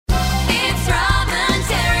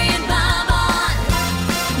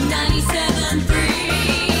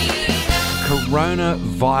corona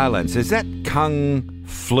violence. Is that kung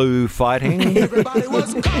flu fighting? Everybody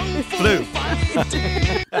was kung fu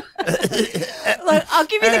fighting. Look, I'll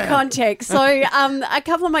give you the context. So a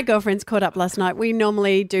couple of my girlfriends caught up last night. We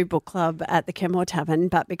normally do book club at the Kenmore Tavern,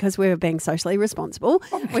 but because we were being socially responsible,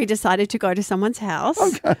 we decided to go to someone's house.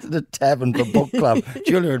 I'm going to the tavern for book club.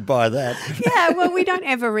 Julia would buy that. Yeah, well, we don't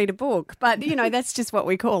ever read a book, but, you know, that's just what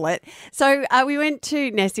we call it. So we went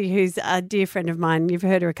to Nessie, who's a dear friend of mine. You've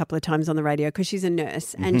heard her a couple of times on the radio because she's a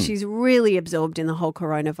nurse and she's really absorbed in the whole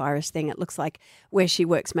coronavirus thing. It looks like where she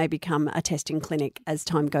works may become a testing clinic as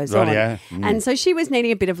time goes on. Yeah. And so she was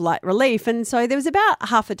needing a bit of light relief. And so there was about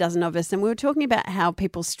half a dozen of us and we were talking about how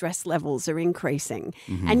people's stress levels are increasing.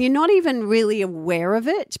 And you're not even really aware of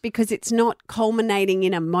it because it's not culminating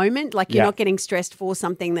in a moment. Like you're not getting stressed for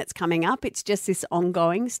something that's coming up. It's just this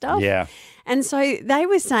ongoing stuff. Yeah. And so they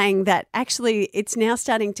were saying that actually it's now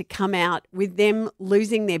starting to come out with them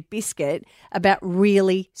losing their biscuit about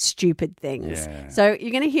really stupid things. Yeah. So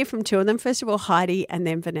you're going to hear from two of them. First of all, Heidi and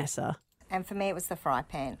then Vanessa. And for me, it was the fry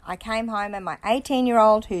pan. I came home and my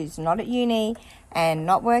 18-year-old, who's not at uni and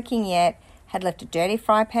not working yet, had left a dirty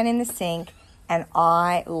fry pan in the sink and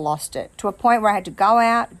I lost it to a point where I had to go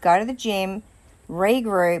out, go to the gym,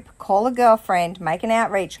 regroup, call a girlfriend, make an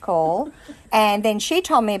outreach call, and then she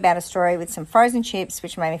told me about a story with some frozen chips,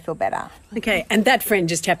 which made me feel better. Okay, and that friend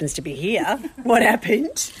just happens to be here. What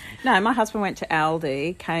happened? No, my husband went to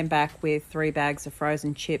Aldi, came back with 3 bags of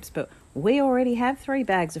frozen chips, but we already have 3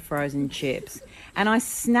 bags of frozen chips. And I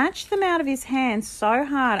snatched them out of his hand so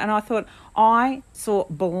hard, and I thought I saw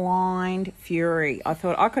blind fury. I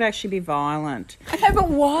thought I could actually be violent. Okay, but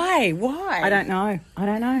why? Why? I don't know.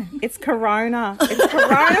 It's corona. It's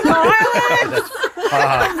corona violence.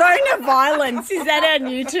 Corona violence, is that our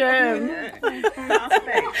new term?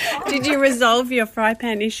 Did you resolve your fry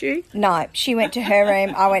pan issue? No, she went to her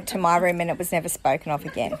room, I went to my room, and it was never spoken of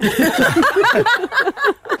again.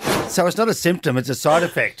 So it's not a symptom, it's a side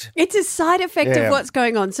effect. It's a side effect of what's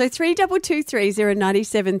going on. So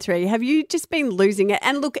 32230973, have you just been losing it?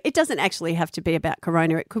 And look, it doesn't actually have to be about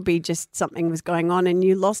corona. It could be just something was going on and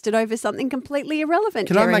you lost it over something completely irrelevant,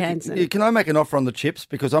 Jerry Hansen. Can I make an offer on the chips?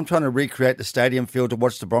 Because I'm trying to recreate the stadium field to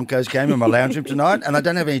watch the Broncos game in my lounge room tonight and I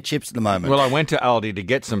don't have any chips at the moment. Well, I went to Aldi to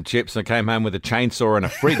get some chips and came home with a chainsaw and a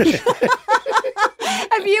fridge.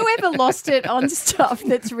 Have you ever lost it on stuff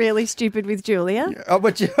that's really stupid with Julia? Oh,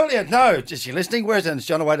 but Julia, no. Is she listening? Where's it?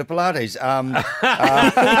 It's on the way to Pilates.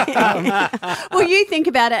 Well, you think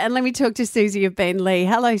about it and let me talk to Susie of Bentley.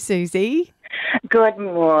 Hello, Susie. Good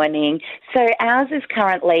morning. So ours is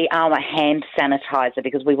currently a hand sanitizer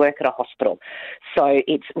because we work at a hospital. So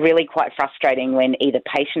it's really quite frustrating when either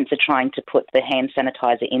patients are trying to put the hand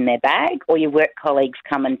sanitizer in their bag or your work colleagues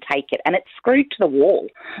come and take it and it's screwed to the wall.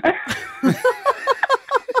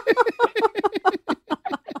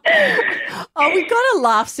 Oh, we've got to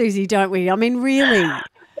laugh, Susie, don't we? I mean, really.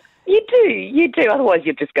 You do. Otherwise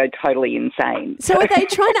you'd just go totally insane. So are they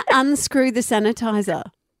trying to unscrew the sanitizer?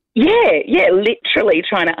 Yeah, literally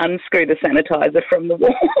trying to unscrew the sanitizer from the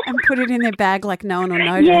wall. And put it in their bag like no one will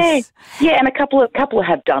notice. Yeah, and a couple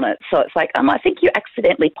have done it. So it's like, I think you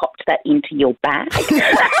accidentally popped that into your bag.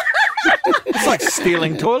 It's like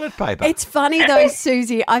stealing toilet paper. It's funny though,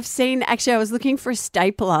 Susie. I was looking for a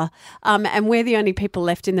stapler and we're the only people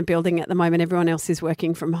left in the building at the moment. Everyone else is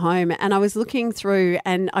working from home. And I was looking through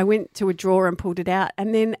and I went to a drawer and pulled it out.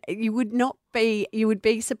 And then you would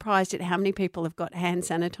be surprised at how many people have got hand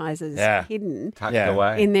sanitizers hidden tucked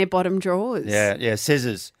away in their bottom drawers. Yeah,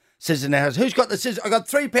 scissors. Scissors in the house. Who's got the scissors? I got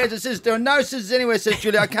 3 pairs of scissors. There are no scissors anywhere, says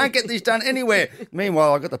Julia. I can't get these done anywhere.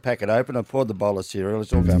 Meanwhile, I got the packet open. I poured the bowl of cereal.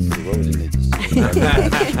 It's all going pretty well. Didn't it?